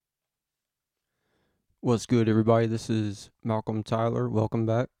What's good, everybody? This is Malcolm Tyler. Welcome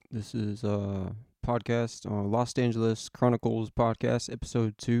back. This is a podcast, Los Angeles Chronicles podcast,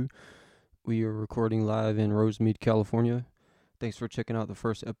 episode 2. We are recording live in Rosemead, California. Thanks for checking out the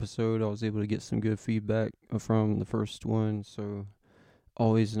first episode. I was able to get some good feedback from the first one, so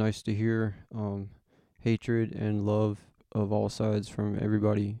always nice to hear hatred and love of all sides from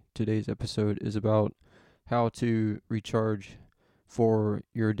everybody. Today's episode is about how to recharge for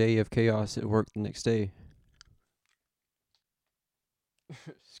your day of chaos at work the next day.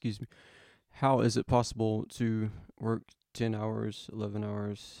 Excuse me. How is it possible to work 10 hours, 11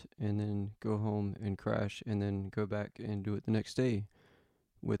 hours, and then go home and crash and then go back and do it the next day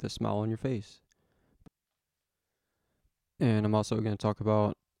with a smile on your face? And I'm also going to talk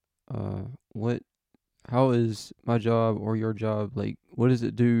about uh, what, how is my job or your job, like, what does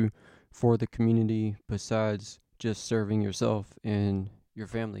it do for the community besides just serving yourself and your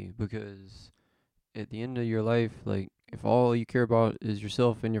family? Because at the end of your life, like, if all you care about is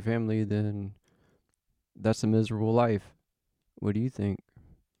yourself and your family, then that's a miserable life. What do you think?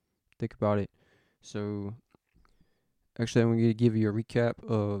 Think about it. So, actually, I'm going to give you a recap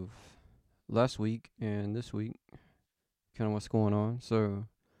of last week and this week, kind of what's going on. So,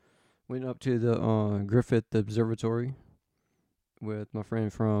 went up to the Griffith Observatory with my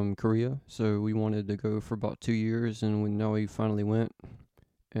friend from Korea. So, we wanted to go for about 2 years, and now we finally went,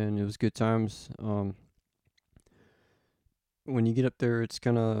 and it was good times. When you get up there, it's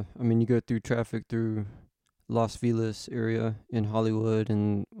kind of, you go through traffic through Los Feliz area in Hollywood,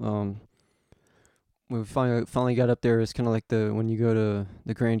 and when we finally got up there, it's kind of like the when you go to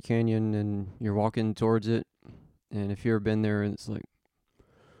the Grand Canyon and you're walking towards it, and if you've ever been there, it's like,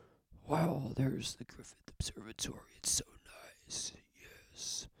 wow, there's the Griffith Observatory. It's so nice,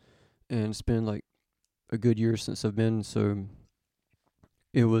 yes. And it's been like a good year since I've been, so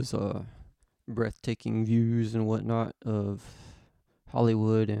it was breathtaking views and whatnot of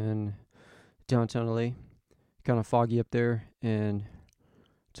Hollywood and downtown LA. Kind of foggy up there, and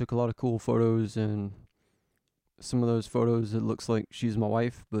took a lot of cool photos. And some of those photos, it looks like she's my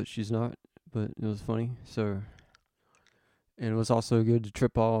wife, but she's not. But it was funny. So, and it was also good to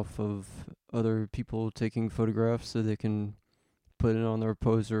trip off of other people taking photographs so they can put it on their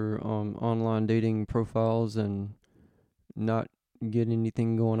poser online dating profiles and not get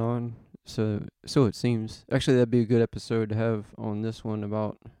anything going on. So it seems. Actually, that'd be a good episode to have on this one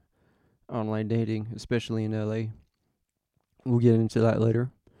about online dating, especially in LA. We'll get into that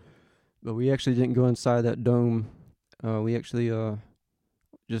later. But we actually didn't go inside that dome. We actually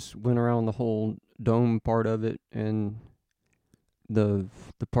just went around the whole dome part of it, and the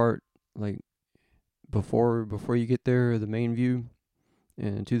part like before you get there, the main view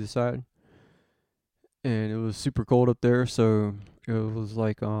and to the side. And it was super cold up there, so it was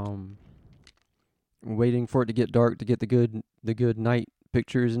like waiting for it to get dark to get the good night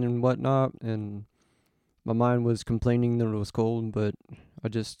pictures and whatnot. And my mind was complaining that it was cold, but I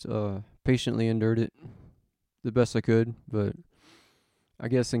just patiently endured it the best I could. But I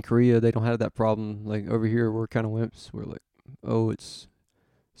guess in Korea they don't have that problem. Like over here, we're kind of wimps. We're like, oh, it's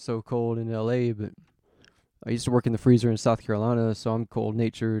so cold in LA, but I used to work in the freezer in South Carolina, so I'm cold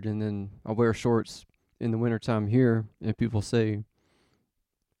natured, and then I wear shorts in the wintertime here, and people say,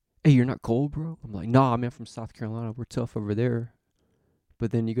 hey, you're not cold, bro? I'm like, nah, I'm from South Carolina. We're tough over there.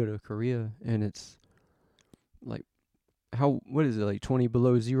 But then you go to Korea, and it's like, what is it, like 20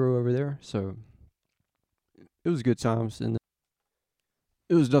 below zero over there? So it was good times, and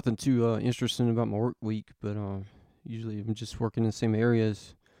it was nothing too interesting about my work week, but usually I'm just working in the same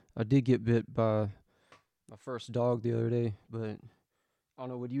areas. I did get bit by my first dog the other day, but I don't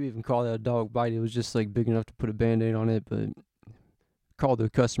know, would you even call that a dog bite? It was just like big enough to put a band-aid on it, but called the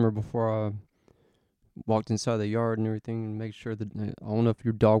customer before I walked inside the yard and everything and make sure that, I don't know if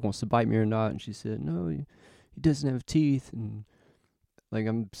your dog wants to bite me or not, and she said, no, he doesn't have teeth. And like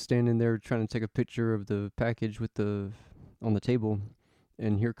I'm standing there trying to take a picture of the package with on the table,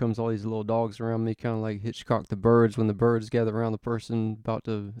 and here comes all these little dogs around me, kind of like Hitchcock the birds when the birds gather around the person about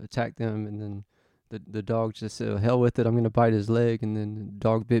to attack them. And then the dog just said, hell with it, I'm going to bite his leg. And then the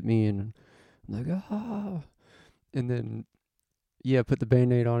dog bit me, and I'm like, ah. And then, yeah, put the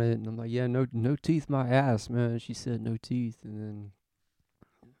Band-Aid on it, and I'm like, yeah, no teeth, my ass, man. She said no teeth, and then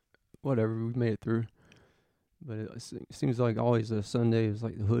whatever, we made it through. But it seems like always a Sunday is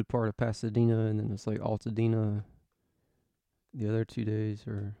like the hood part of Pasadena, and then it's like Altadena the other 2 days,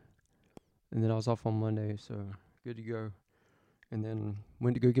 and then I was off on Monday, so good to go. And then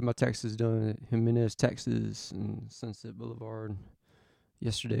went to go get my taxes done at Jimenez Taxes and Sunset Boulevard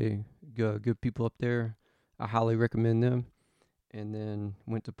yesterday. Good people up there. I highly recommend them. And then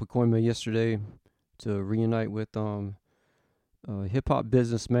went to Pacoima yesterday to reunite with a hip hop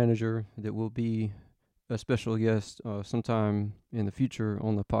business manager that will be a special guest sometime in the future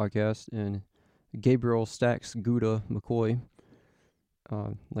on the podcast, and Gabriel Stacks Gouda McCoy.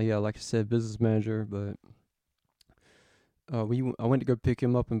 Like I said, business manager, but I went to go pick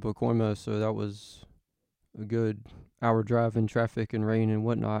him up in Pacoima, so that was a good hour drive in traffic and rain and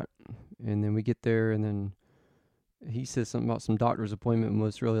whatnot. And then we get there, and then he said something about some doctor's appointment and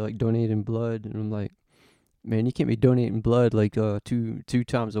was really like donating blood, and I'm like, man, you can't be donating blood like two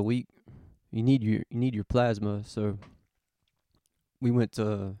times a week. You need your plasma. So we went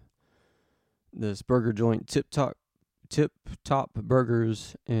to this burger joint, Tip Top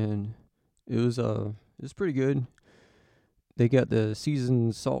Burgers, and it was pretty good. They got the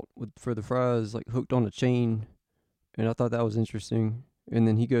seasoned salt for the fries like hooked on a chain, and I thought that was interesting. And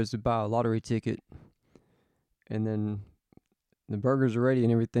then he goes to buy a lottery ticket, and then the burgers are ready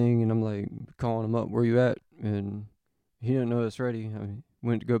and everything, and I'm like calling him up, where you at? And he didn't know it's ready. I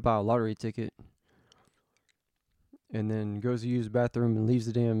went to go buy a lottery ticket, and then goes to use the bathroom and leaves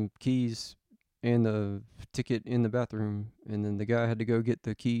the damn keys and the ticket in the bathroom, and then the guy had to go get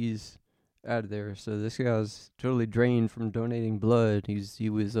the keys out of there. So this guy's totally drained from donating blood. He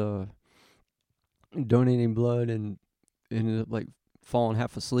was donating blood and ended up like falling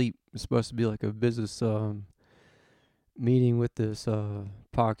half asleep. It's supposed to be like a business meeting with this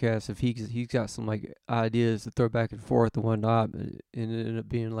podcast. If he's got some like ideas to throw back and forth and whatnot, but it ended up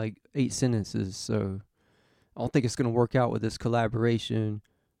being like 8 sentences. So I don't think it's gonna work out with this collaboration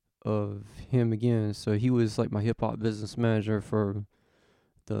of him again. So he was like my hip hop business manager for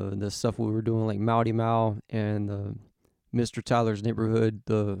the stuff we were doing, like Mowdy Mow and the Mr. Tyler's Neighborhood,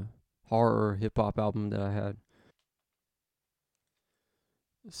 the horror hip hop album that I had.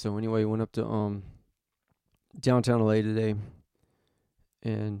 So anyway, went up to downtown LA today,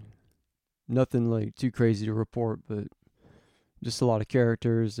 and nothing like too crazy to report, but just a lot of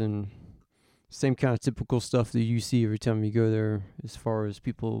characters and same kind of typical stuff that you see every time you go there, as far as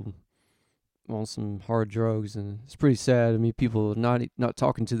people on some hard drugs. And it's pretty sad. I mean, people not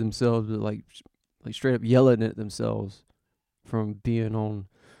talking to themselves, but like straight up yelling at themselves from being on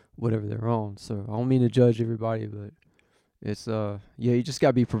whatever they're on. So I don't mean to judge everybody, but it's you just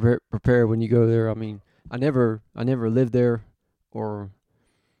gotta be prepared when you go there. I mean, I never lived there or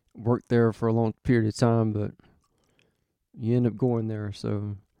worked there for a long period of time, but you end up going there.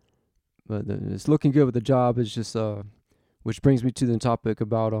 So, but it's looking good with the job. It's just which brings me to the topic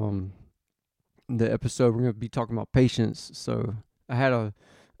about the episode. We're gonna be talking about patience. So I had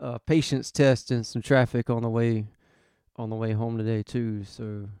a patience test in some traffic on the way home today too.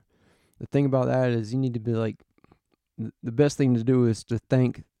 So the thing about that is you need to be like, the best thing to do is to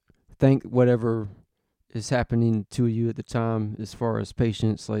thank whatever is happening to you at the time as far as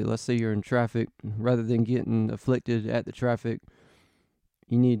patience. Like, let's say you're in traffic, rather than getting afflicted at the traffic,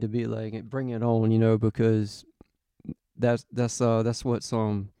 you need to be like, bring it on, because that's what's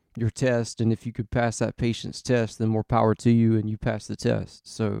your test. And if you could pass that patience test, then more power to you, and you pass the test.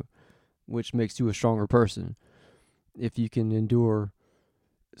 So, which makes you a stronger person. If you can endure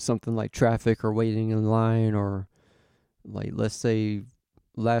something like traffic or waiting in line, or like, let's say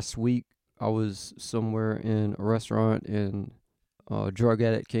last week I was somewhere in a restaurant and a drug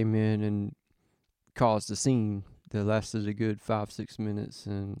addict came in and caused a scene that lasted a good 5-6 minutes,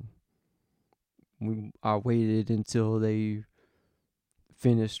 and I waited until they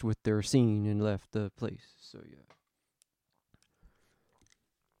finished with their scene and left the place. So yeah,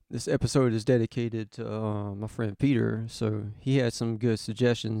 this episode is dedicated to my friend Peter. So he had some good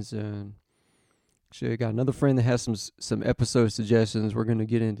suggestions, and actually I got another friend that has some episode suggestions. We're gonna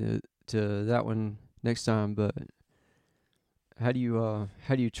get into that one next time. But how do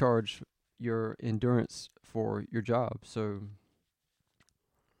you charge your endurance for your job? So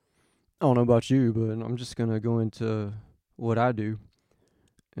I don't know about you, but I'm just gonna go into what I do.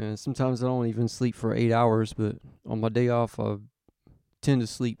 And sometimes I don't even sleep for 8 hours, but on my day off, I tend to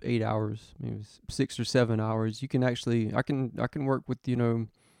sleep 8 hours, maybe 6 or 7 hours. You can actually, I can work with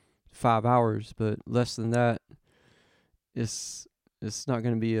 5 hours, but less than that, it's not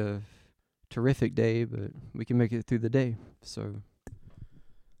going to be a terrific day, but we can make it through the day. So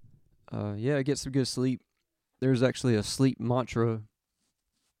get some good sleep. There's actually a sleep mantra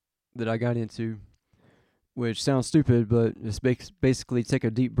that I got into, which sounds stupid, but it's basically take a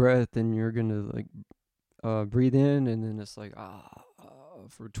deep breath, and you're gonna like breathe in, and then it's like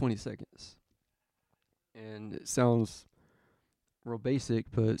for 20 seconds. And it sounds real basic,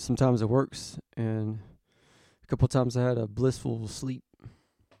 but sometimes it works. And a couple times I had a blissful sleep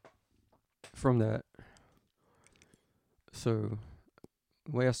from that. So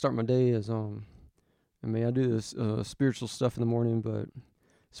the way I start my day is I mean, I do this spiritual stuff in the morning, but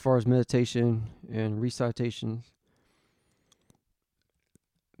as far as meditation and recitations,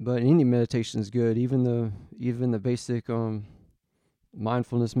 but any meditation is good. Even the basic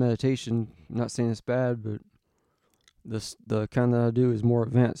mindfulness meditation. I'm not saying it's bad, but the kind that I do is more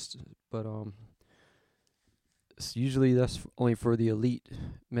advanced. But usually that's only for the elite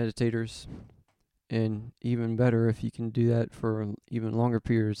meditators, and even better if you can do that for an even longer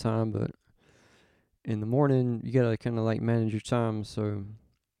period of time. But in the morning, you gotta kind of like manage your time. So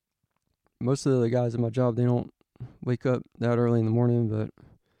most of the guys at my job, they don't wake up that early in the morning, but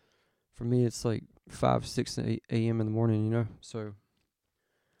for me, it's like 5, 6 a.m. in the morning, So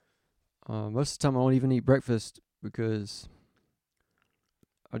most of the time, I don't even eat breakfast because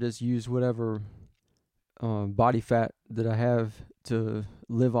I just use whatever body fat that I have to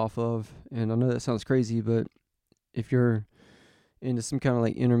live off of. And I know that sounds crazy, but if you're into some kind of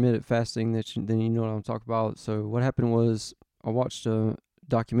like intermittent fasting, then you know what I'm talking about. So what happened was I watched a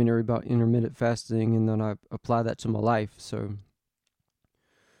documentary about intermittent fasting, and then I applied that to my life. So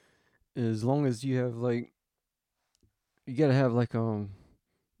as long as you have like, you gotta have like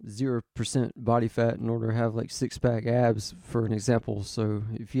 0% body fat in order to have like 6-pack abs, for an example. So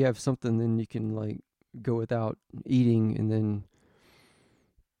if you have something, then you can like go without eating, and then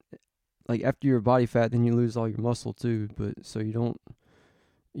like after your body fat, then you lose all your muscle too. But so you don't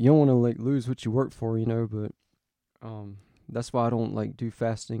want to like lose what you work for, but that's why I don't like do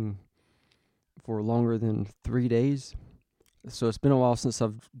fasting for longer than 3 days. So it's been a while since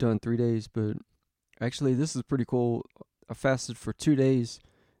I've done 3 days, but actually this is pretty cool. I fasted for 2 days,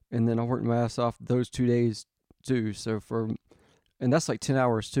 and then I worked my ass off those 2 days too. And that's like 10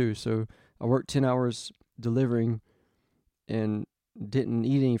 hours too. So I worked 10 hours delivering and didn't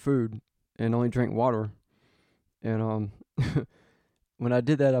eat any food and only drank water. And when I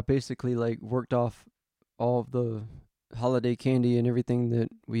did that, I basically like worked off all of the holiday candy and everything that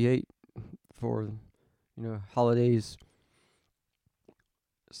we ate for holidays.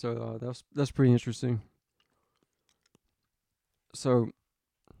 So that's pretty interesting. So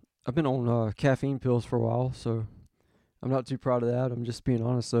I've been on caffeine pills for a while, so I'm not too proud of that. I'm just being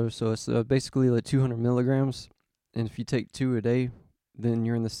honest though. So it's basically like 200 milligrams, and if you take 2 a day, then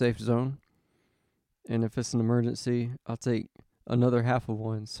you're in the safe zone. And if it's an emergency, I'll take another half of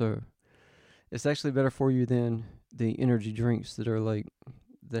one. So it's actually better for you than the energy drinks that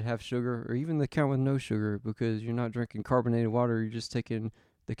have sugar, or even the kind with no sugar, because you're not drinking carbonated water. You're just taking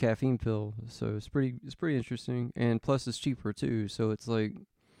the caffeine pill. So it's pretty interesting, and plus it's cheaper too. So it's like,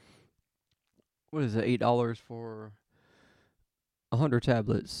 what is it, $8 for 100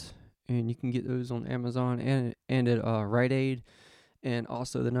 tablets, and you can get those on Amazon and at Rite Aid, and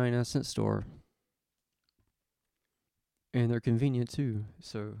also the 99-cent store. And they're convenient too.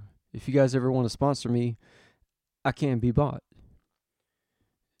 So if you guys ever want to sponsor me, I can be bought.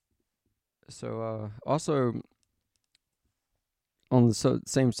 So also on the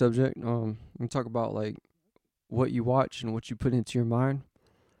same subject, we talk about like what you watch and what you put into your mind,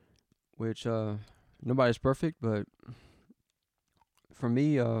 which nobody's perfect, but for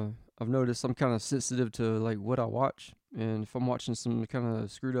me, I've noticed I'm kind of sensitive to like what I watch, and if I'm watching some kind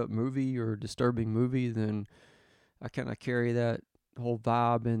of screwed up movie or disturbing movie, then I kind of carry that whole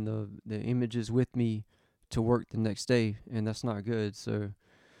vibe and the images with me to work the next day, and that's not good. So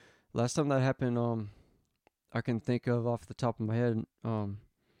last time that happened, I can think of off the top of my head,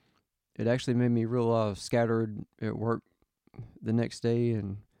 it actually made me real scattered at work the next day,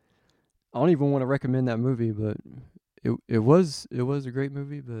 and I don't even want to recommend that movie, but it was a great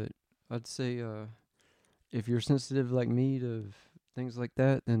movie. But I'd say if you're sensitive like me to things like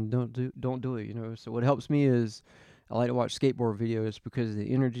that, then don't do it. So what helps me is I like to watch skateboard videos, because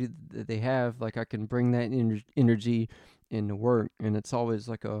the energy that they have, like I can bring that energy into work, and it's always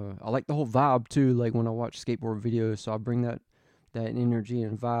like I like the whole vibe too. Like when I watch skateboard videos, so I bring that energy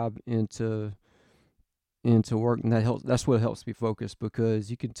and vibe into work, and that's what helps me focus,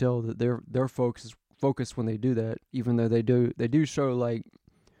 because you can tell that they're focused when they do that, even though they do show like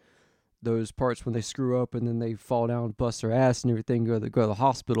those parts when they screw up and then they fall down, bust their ass and everything, go to the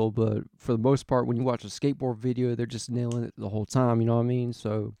hospital. But for the most part, when you watch a skateboard video, they're just nailing it the whole time. You know what I mean?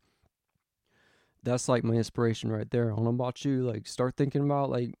 So that's like my inspiration right there. I don't know about you. Like, start thinking about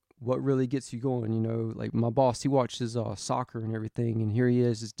like what really gets you going. Like my boss, he watches soccer and everything, and here he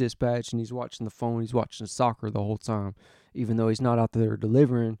is, his dispatch, and he's watching the phone. He's watching soccer the whole time, even though he's not out there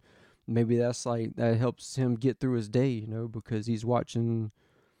delivering. Maybe that helps him get through his day, because he's watching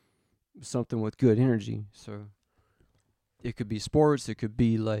something with good energy. So it could be sports, it could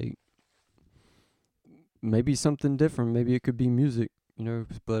be like maybe something different, maybe it could be music,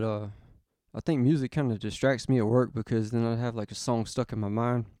 but I think music kind of distracts me at work because then I have like a song stuck in my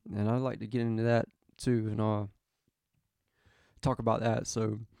mind, and I like to get into that too and talk about that.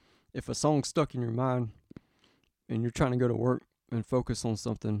 So, if a song's stuck in your mind and you're trying to go to work and focus on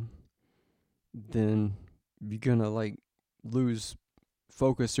something, then you're gonna like lose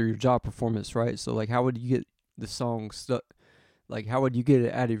focus or your job performance, right? So, like, how would you get the song stuck? Like, how would you get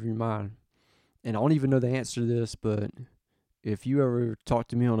it out of your mind? And I don't even know the answer to this, but if you ever talk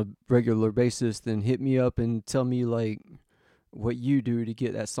to me on a regular basis, then hit me up and tell me like what you do to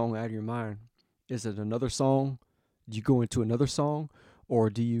get that song out of your mind. Is it another song? Do you go into another song? Or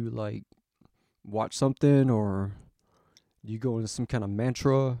do you like watch something, or do you go into some kind of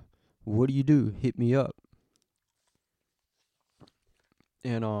mantra? What do you do? Hit me up.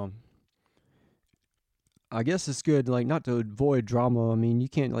 And I guess it's good like not to avoid drama. I mean, you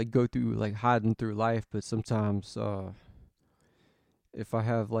can't like go through like hiding through life, but sometimes if I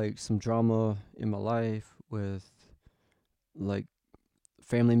have like some drama in my life with like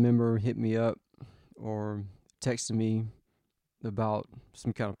family member hit me up or texted me about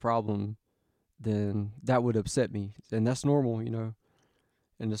some kind of problem, then that would upset me. And that's normal, you know.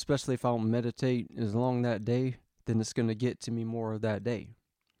 And especially if I don't meditate as long that day, then it's gonna get to me more of that day.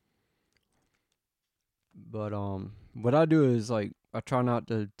 But what I do is like I try not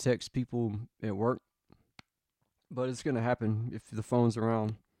to text people at work, but it's gonna happen if the phone's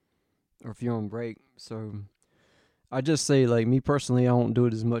around or if you're on break. So I just say like me personally, I don't do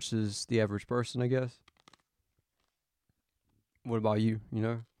it as much as the average person, I guess. What about you? You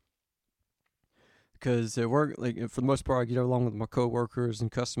know, because at work, like for the most part, I get along with my coworkers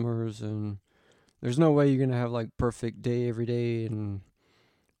and customers, and there's no way you're gonna have like perfect day every day and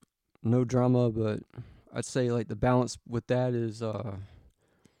no drama. But I'd say like the balance with that is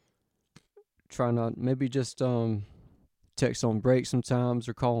try not maybe just text on break sometimes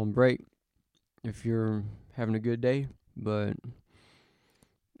or call on break if you're having a good day, but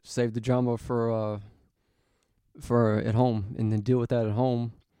save the drama for at home and then deal with that at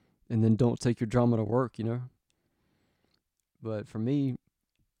home, and then don't take your drama to work, you know. But for me,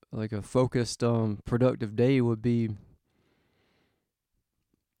 like a focused productive day would be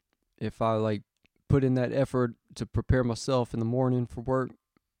if I like put in that effort to prepare myself in the morning for work,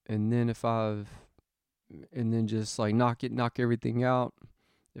 and then if I've and then just like knock everything out.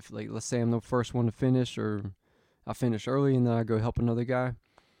 If like let's say I'm the first one to finish, or I finish early and then I go help another guy,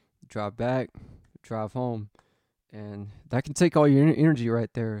 drive back, drive home, and that can take all your energy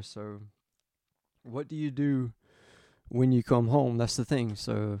right there. So what do you do when you come home? That's the thing.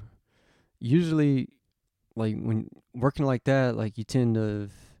 So usually like when working like that, like you tend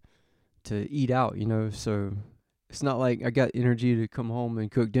to eat out, you know. So it's not like I got energy to come home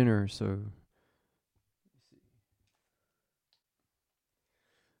and cook dinner. So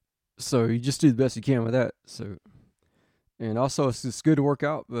you just do the best you can with that. So and also it's good to work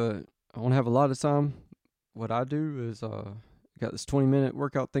out, but I don't have a lot of time. What I do is got this 20-minute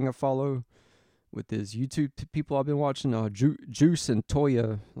workout thing I follow with this YouTube people I've been watching. Juice and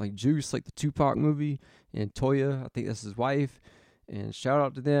Toya, like Juice, like the Tupac movie, and Toya, I think that's his wife. And shout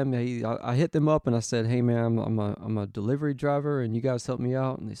out to them. I hit them up and I said, "Hey man, I'm a delivery driver, and you guys help me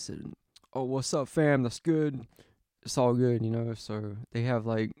out." And they said, "Oh, what's up, fam? That's good. It's all good, you know." So they have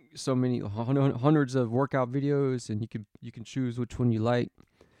like so many hundreds of workout videos, and you can choose which one you like.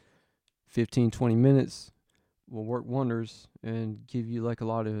 15, 20 minutes will work wonders and give you like a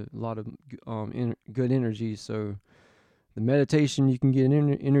lot of good energy. So the meditation, you can get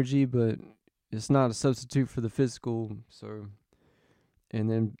energy, but it's not a substitute for the physical. So and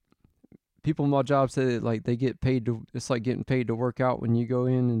then people in my job say that like they get paid to, it's like getting paid to work out when you go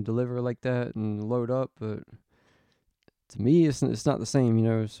in and deliver like that and load up, but to me it's not the same, you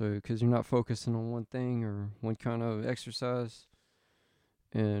know. So because you're not focusing on one thing or one kind of exercise.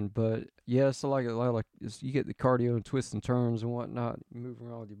 And but yeah, so like a lot like you get the cardio and twists and turns and whatnot, you move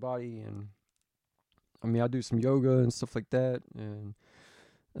around with your body. And I mean I do some yoga and stuff like that. And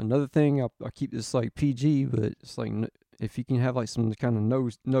another thing, I keep this like PG, but it's like if you can have like some kind of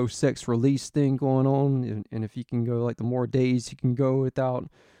no sex release thing going on, and if you can go like the more days you can go without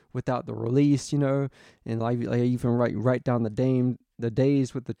the release, you know. And like I even write down the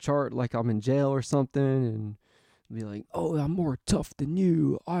days with the chart like I'm in jail or something, and be like, "Oh, I'm more tough than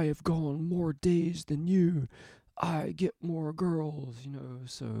you. I have gone more days than you. I get more girls," you know.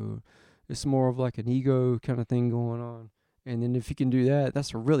 So it's more of like an ego kind of thing going on. And then if you can do that,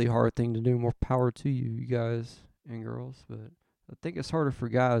 that's a really hard thing to do. More power to you, you guys and girls. But I think it's harder for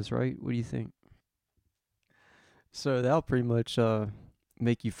guys, right? What do you think? So that'll pretty much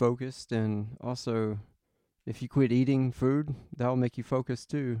make you focused, and also if you quit eating food, that'll make you focused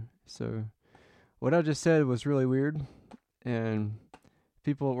too. So what I just said was really weird, and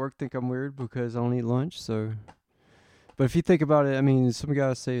people at work think I'm weird because I don't eat lunch. So, but if you think about it, I mean, some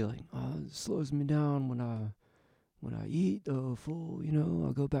guys say like, "Oh, it slows me down when I eat the full,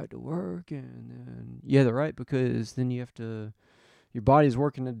 I go back to work," and then yeah, they're right, because then you have to, your body's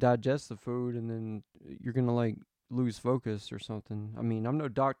working to digest the food, and then you're gonna like lose focus or something. I mean, I'm no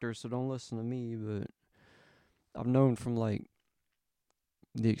doctor, so don't listen to me, but I've known from like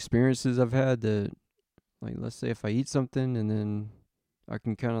the experiences I've had that, like, let's say if I eat something and then I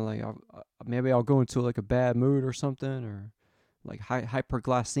can kind of like, maybe I'll go into like a bad mood or something, or like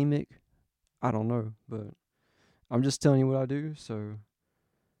hyperglycemic. I don't know, but I'm just telling you what I do. So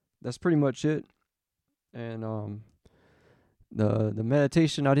that's pretty much it. And the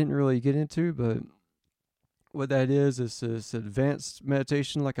meditation I didn't really get into, but what that is this advanced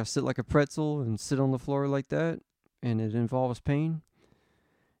meditation. Like I sit like a pretzel and sit on the floor like that, and it involves pain.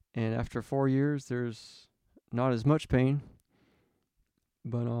 And after 4 years, there's not as much pain,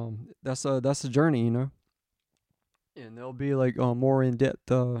 but that's a journey, And there'll be like more in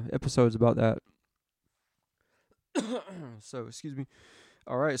depth episodes about that. So excuse me.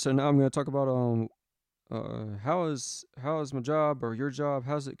 All right, so now I'm gonna talk about how is my job or your job?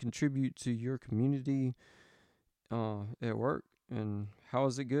 How does it contribute to your community at work, and how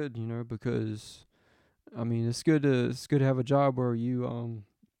is it good? Because I mean, it's good to have a job where you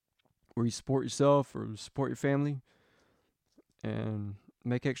support yourself or support your family and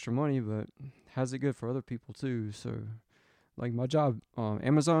make extra money, but how's it good for other people too? So, like my job,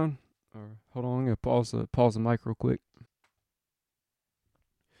 Amazon. Or hold on, I'm gonna pause the mic real quick.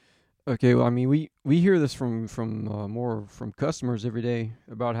 Okay, well, I mean, we hear this from more from customers every day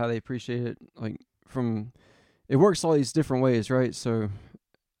about how they appreciate it. Like from it works all these different ways, right? So,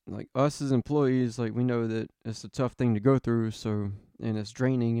 like us as employees, like we know that it's a tough thing to go through. So, and it's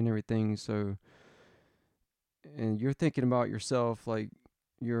draining and everything. So, and you're thinking about yourself, like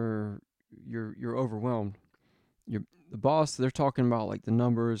you're you're overwhelmed. Your the boss, they're talking about like the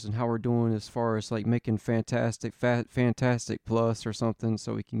numbers and how we're doing as far as like making fantastic plus or something,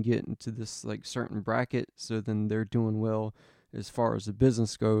 so we can get into this like certain bracket. So then they're doing well as far as the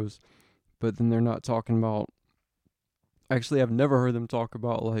business goes, but then they're not talking about. Actually, I've never heard them talk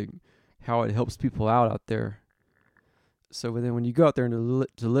about like how it helps people out there. So then when you go out there and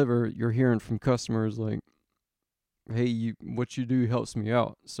deliver, you're hearing from customers like, "Hey, what you do helps me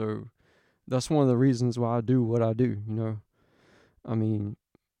out." So that's one of the reasons why I do what I do. I mean,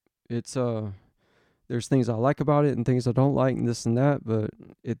 it's there's things I like about it and things I don't like and this and that, but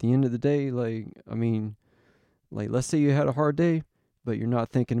at the end of the day, like, I mean, like, let's say you had a hard day, but you're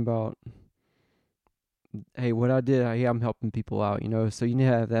not thinking about, hey, what I did, hey, I'm helping people out. So you need to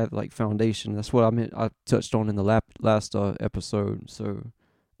have that like foundation. That's what I touched on in the last episode. So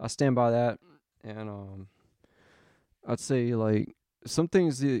I stand by that. And I'd say like some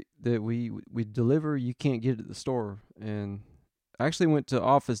things that we deliver you can't get at the store. And I actually went to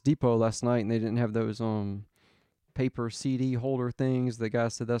Office Depot last night and they didn't have those paper CD holder things. The guy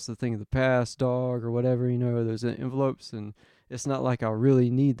said that's the thing of the past, dog, or whatever. Those envelopes, and it's not like I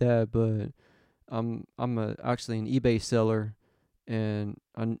really need that, but actually an eBay seller, and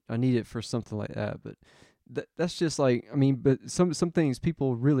I need it for something like that. But that's just like, I mean, but some things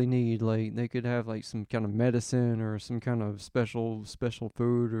people really need, like they could have like some kind of medicine or some kind of special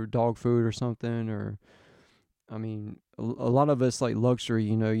food or dog food or something. Or I mean, a lot of us like luxury.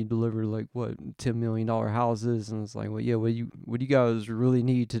 You deliver like what $10 million houses, and it's like, well, yeah, what do you guys really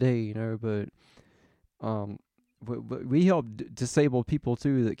need today? But um, but we help disabled people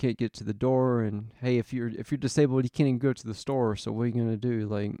too that can't get to the door. And hey, if you're disabled, you can't even go to the store. So what are you gonna do?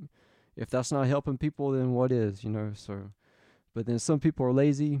 Like, if that's not helping people, then what is? So, but then some people are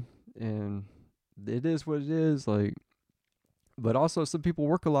lazy, and it is what it is. Like, but also some people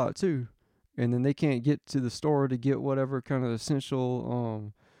work a lot too, and then they can't get to the store to get whatever kind of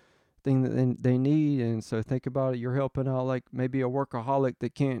essential thing that they need. And so think about it, you're helping out like maybe a workaholic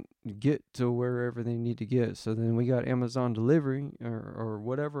that can't get to wherever they need to get. So then we got Amazon delivery or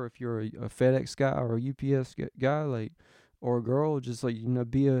whatever. If you're a FedEx guy or a UPS guy, like, or a girl, just like,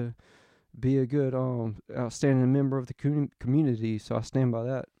 be a good outstanding member of the community. So I stand by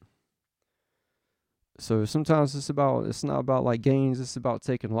that. So sometimes it's not about like gains, it's about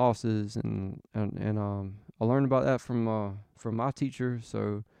taking losses. And I learned about that from my teacher.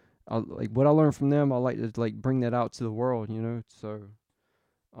 So I like what I learned from them, I like to like bring that out to the world. So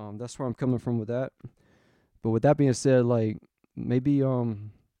that's where I'm coming from with that. But with that being said, like, maybe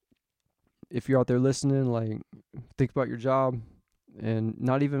if you're out there listening, like, think about your job, and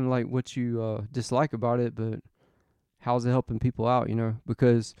not even like what you dislike about it, but how's it helping people out?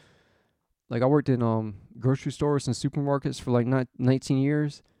 Because like I worked in grocery stores and supermarkets for like 19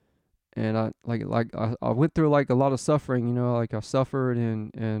 years, and I went through like a lot of suffering, like I suffered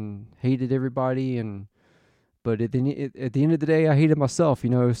and hated everybody, and but at the end of the day I hated myself,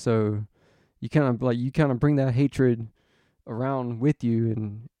 so you kind of bring that hatred around with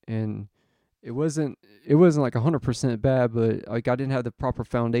you, and it wasn't like 100% bad, but like I didn't have the proper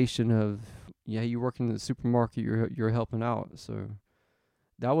foundation of, yeah, you work in the supermarket, you're helping out. So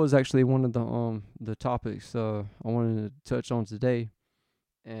that was actually one of the topics I wanted to touch on today.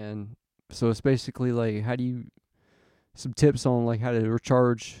 And so it's basically like, some tips on like how to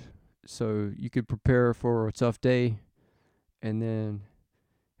recharge so you could prepare for a tough day, and then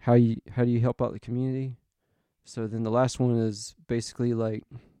how do you help out the community. So then the last one is basically like,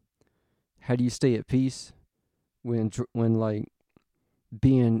 how do you stay at peace when like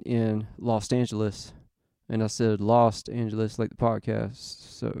being in Los Angeles, and I said Los Angeles like the podcast.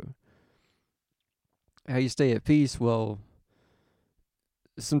 So how you stay at peace? Well,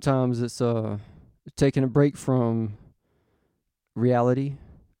 sometimes it's taking a break from reality,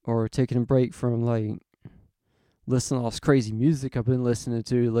 or taking a break from like listening to all this crazy music I've been listening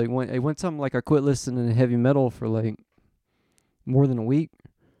to. Like one time, like I quit listening to heavy metal for like more than a week,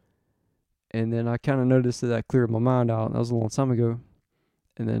 and then I kind of noticed that I cleared my mind out. That was a long time ago.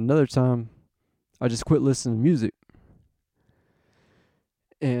 And then another time, I just quit listening to music.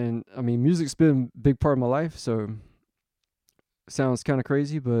 And I mean, music's been a big part of my life, so it sounds kind of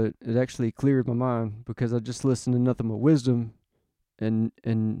crazy, but it actually cleared my mind because I just listened to nothing but wisdom, and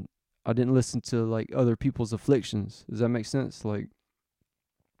I didn't listen to like other people's afflictions. Does that make sense? Like,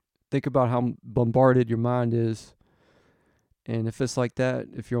 think about how bombarded your mind is. And if it's like that,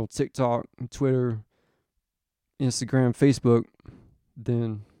 if you're on TikTok, Twitter, Instagram, Facebook,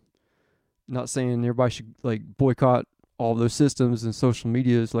 then not saying everybody should like boycott all those systems and social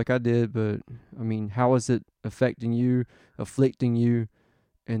medias like I did, but I mean, how is it affecting you, afflicting you,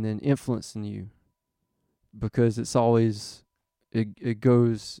 and then influencing you? Because it's always, it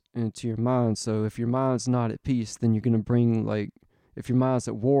goes into your mind. So if your mind's not at peace, then you're going to bring like, if your mind's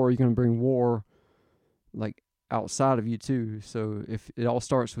at war, you're going to bring war like outside of you too. So if it all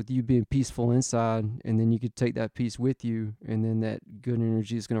starts with you being peaceful inside, and then you could take that peace with you, and then that good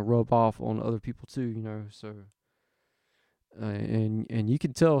energy is going to rub off on other people too, so and you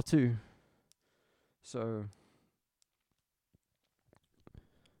can tell too. So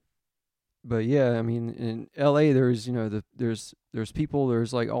but yeah, I mean, in LA there's there's people,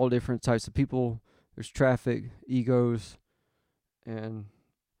 there's like all different types of people. There's traffic, egos, and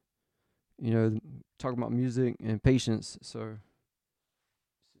talking about music and patience. So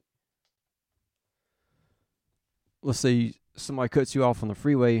let's say somebody cuts you off on the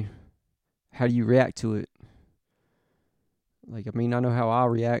freeway. How do you react to it? Like, I mean, I know how I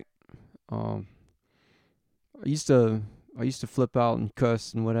react. I used to flip out and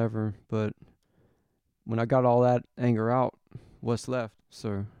cuss and whatever, but when I got all that anger out, what's left?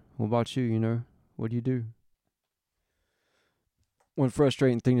 So what about you? What do you do? One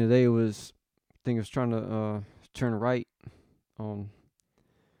frustrating thing today was, I think I was trying to turn right on,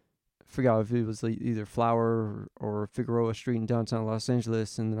 I forgot if it was like either Flower or Figueroa Street in downtown Los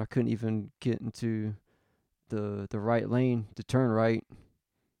Angeles, and then I couldn't even get into the right lane to turn right,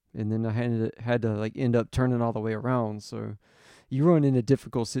 and then I had to like end up turning all the way around. So you run into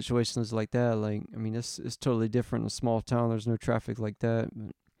difficult situations like that. Like, I mean, it's totally different in a small town. There's no traffic like that,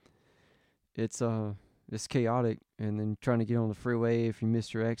 but it's chaotic. And then trying to get on the freeway if you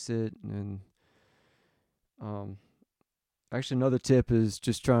miss your exit, and actually another tip is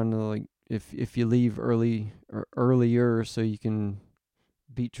just trying to like, if you leave early or earlier so you can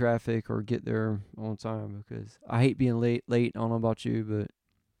beat traffic or get there on time, because I hate being late. I don't know about you, but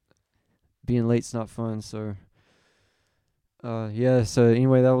being late's not fun. So yeah, so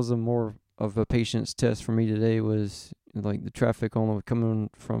anyway, that was a more of a patience test for me today, was like the traffic coming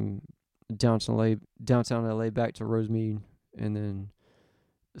from downtown LA back to Rosemead, and then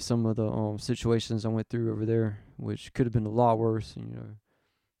some of the situations I went through over there, which could have been a lot worse, and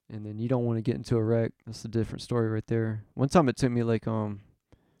then you don't want to get into a wreck. That's a different story right there. One time it took me like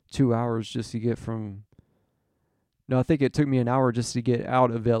 2 hours just to get I think it took me an hour just to get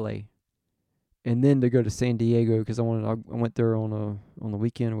out of LA, and then to go to San Diego, because I went there on the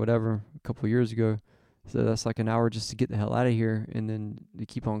weekend or whatever a couple of years ago. So that's like an hour just to get the hell out of here, and then to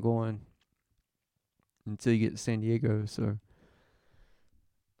keep on going until you get to San Diego. So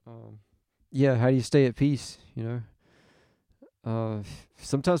yeah, how do you stay at peace?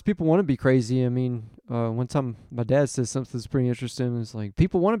 Sometimes people want to be crazy. I mean, one time my dad said something that's pretty interesting. It's like,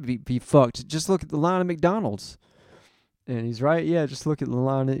 people want to be fucked. Just look at the line at McDonald's. And he's right. Yeah, just look at the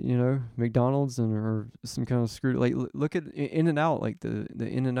line at McDonald's or some kind of screw. Like look at In and Out, like the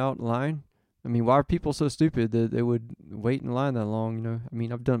In and Out line. I mean, why are people so stupid that they would wait in line that long? I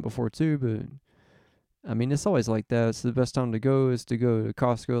mean, I've done it before too, but I mean, it's always like that. It's the best time to go is to go to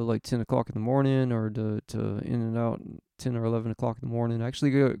Costco at like 10 o'clock in the morning, or to In and Out 10 or 11 o'clock in the morning.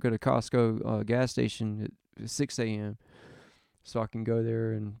 Actually, go to Costco gas station at 6 a.m. so I can go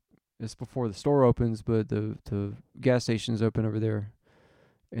there, and it's before the store opens, but the gas station's open over there,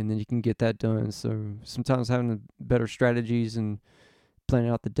 and then you can get that done. So sometimes having better strategies and planning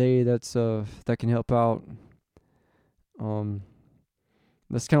out the day, that can help out.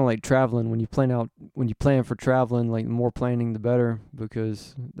 That's kind of like traveling. When you plan for traveling, like the more planning the better,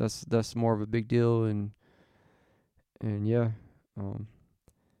 because that's more of a big deal. And yeah, um,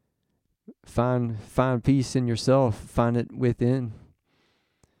 find peace in yourself. Find it within.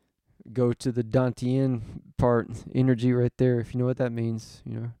 Go to the Dantian part, energy right there. If you know what that means,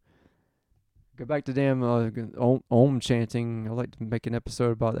 Go back to damn Om chanting. I'd like to make an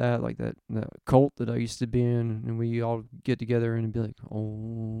episode about that, like that cult that I used to be in, and we all get together and be like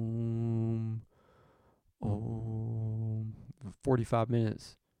Om, Om, for 45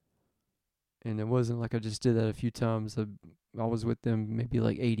 minutes. And it wasn't like I just did that a few times. I was with them maybe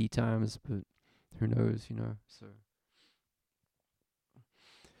like 80 times, but who knows, So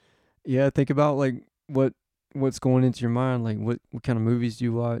yeah, think about like what's going into your mind, like what kind of movies do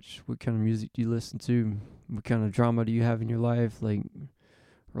you watch, what kind of music do you listen to, what kind of drama do you have in your life, like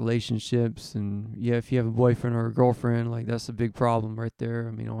relationships. And yeah, if you have a boyfriend or a girlfriend, like that's a big problem right there.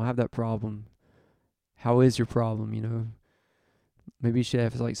 I mean, I don't have that problem. How is your problem? Maybe you should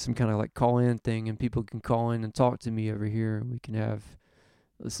have like some kind of like call in thing, and people can call in and talk to me over here, and we can have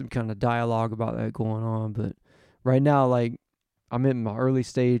some kind of dialogue about that going on. But right now, like, I'm in my early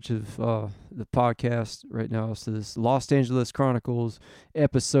stage of the podcast right now. So this Los Angeles Chronicles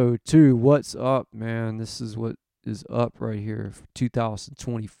episode 2. What's up, man? This is what is up right here for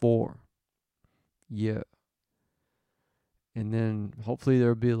 2024. Yeah. And then hopefully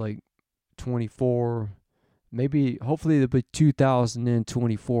there'll be like 24, maybe hopefully there'll be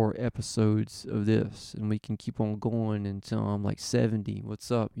 2024 episodes of this, and we can keep on going until I'm like 70. What's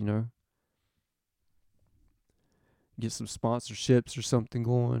up, Get some sponsorships or something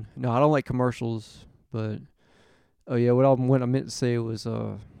going. No, I don't like commercials, but oh yeah, what I meant to say was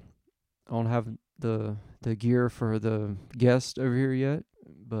I don't have the gear for the guest over here yet,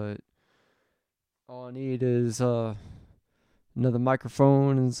 but all I need is another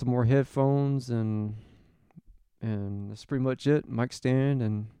microphone and some more headphones, and that's pretty much it. Mic stand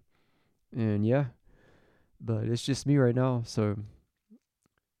and yeah, but it's just me right now, so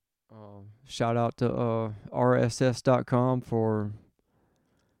shout out to rss.com for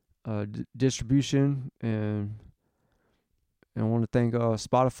distribution, and I want to thank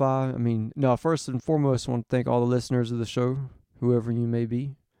Spotify. I mean, no, first and foremost, I want to thank all the listeners of the show, whoever you may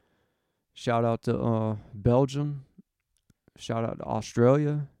be. Shout out to Belgium. Shout out to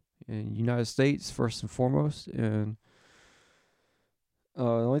Australia and United States, first and foremost. And the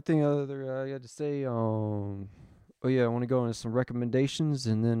only thing other I had to say, oh yeah, I want to go into some recommendations,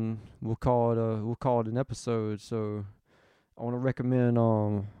 and then we'll call it an episode. So I want to recommend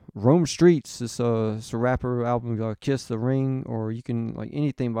Rome Streets. It's a rapper album, Kiss the Ring, or you can like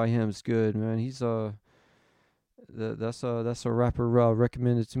anything by him is good, man. He's that's a rapper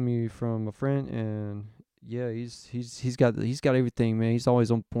recommended to me from a friend, and yeah, he's got everything, man. He's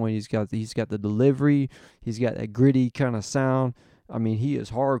always on point. He's got the delivery. He's got that gritty kind of sound. I mean, he is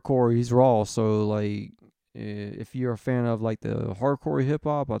hardcore. He's raw. So like, if you're a fan of like the hardcore hip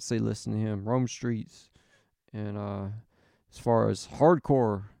hop, I'd say listen to him. Rome Streets. And as far as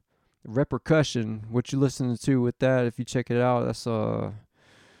hardcore repercussion, what you listening to with that, if you check it out, that's the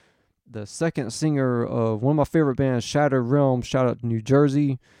second singer of one of my favorite bands, Shattered Realm. Shout out to New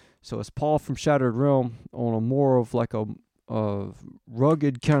Jersey. So it's Paul from Shattered Realm on a more of like a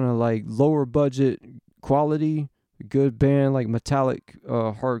rugged kind of like lower budget quality, good band, like metallic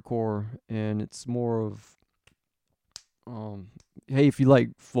hardcore, and it's more of hey, if you like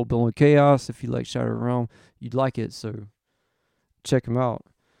Full Blown Chaos, if you like Shattered Realm, you'd like it. So check them out.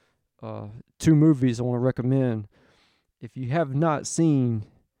 2 movies I want to recommend. If you have not seen,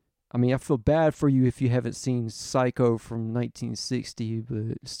 I mean, I feel bad for you if you haven't seen Psycho from 1960,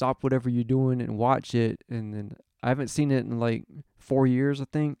 but stop whatever you're doing and watch it. And then I haven't seen it in like 4 years, I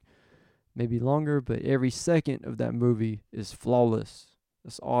think, maybe longer, but every second of that movie is flawless.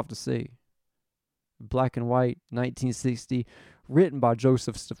 That's all I have to say. Black and white, 1960, written by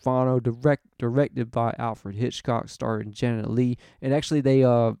Joseph Stefano, directed by Alfred Hitchcock, starring Janet Leigh. And actually, they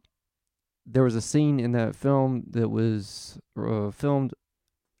there was a scene in that film that was filmed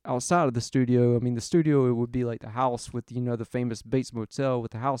outside of the studio. I mean, the studio, it would be like the house with, the famous Bates Motel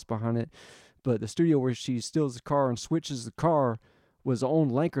with the house behind it. But the studio where she steals the car and switches the car was on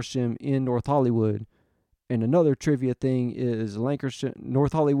Lancashire in North Hollywood. And another trivia thing is Lancashire,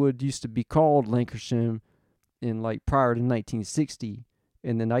 North Hollywood used to be called Lancashire in like prior to 1960.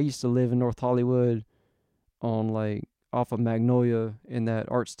 And then I used to live in North Hollywood on like off of Magnolia in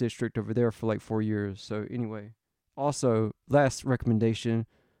that arts district over there for like 4 years. So anyway, also last recommendation,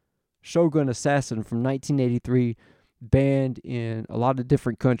 Shogun Assassin from 1983, banned in a lot of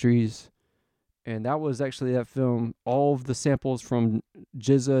different countries. And that was actually that film. All of the samples from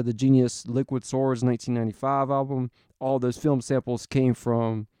GZA, the Genius Liquid Swords 1995 album, all those film samples came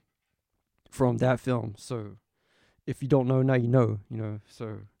from that film. So if you don't know, now you know,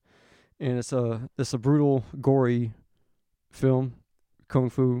 So, and it's a brutal, gory film, kung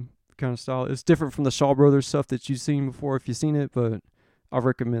fu kind of style. It's different from the Shaw Brothers stuff that you've seen before if you've seen it, but I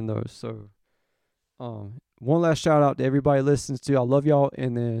recommend those. So, one last shout out to everybody listens to. I love y'all,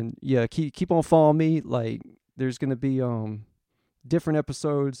 and then keep on following me. Like, there's gonna be different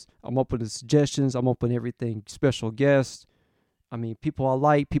episodes. I'm open to suggestions. I'm open to everything. Special guests. I mean, people I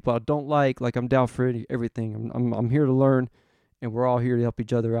like, people I don't like. Like, I'm down for everything. I'm here to learn, and we're all here to help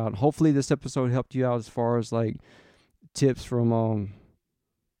each other out. And hopefully, this episode helped you out as far as like tips from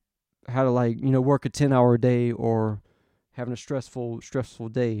how to work a 10-hour day or having a stressful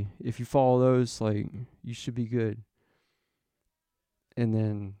day. If you follow those, like, you should be good. And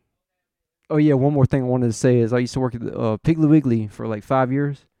then, oh yeah, one more thing I wanted to say is I used to work at Piggly Wiggly for like 5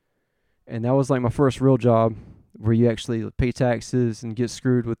 years, and that was like my first real job where you actually pay taxes and get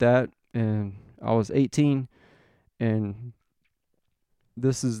screwed with that. And I was 18, and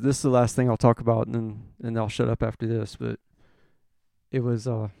this is the last thing I'll talk about, and I'll shut up after this. But it was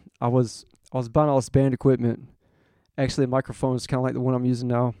I was buying all this band equipment. Actually, a microphone is kind of like the one I'm using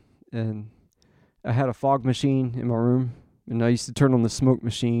now, and I had a fog machine in my room, and I used to turn on the smoke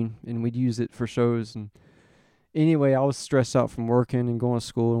machine, and we'd use it for shows. And anyway, I was stressed out from working and going to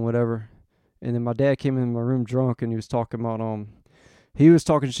school and whatever. And then my dad came in my room drunk, and he was talking about he was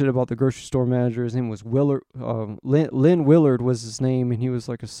talking shit about the grocery store manager. His name was Willard. Lynn Willard was his name, and he was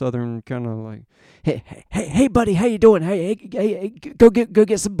like a southern kind of like, hey, buddy, how you doing? Hey, go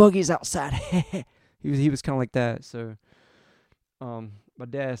get some buggies outside. He was kind of like that. So, my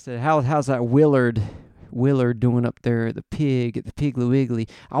dad said, how's that Willard doing up there at the Piggly Wiggly?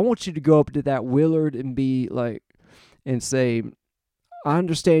 I want you to go up to that Willard and be like, and say, I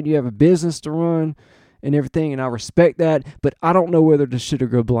understand you have a business to run and everything, and I respect that, but I don't know whether to shit or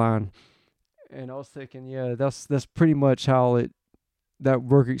go blind. And I was thinking, yeah, that's pretty much how that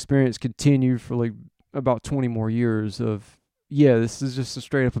work experience continued for like about 20 more years of, yeah, this is just a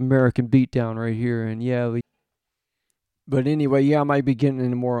straight up American beatdown right here. And but anyway, I might be getting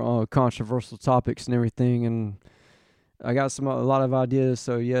into more controversial topics and everything, and I got a lot of ideas.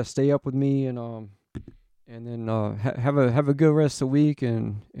 So yeah, stay up with me, and then have a good rest of the week,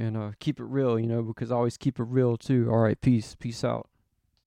 and keep it real, because I always keep it real too. All right, peace out.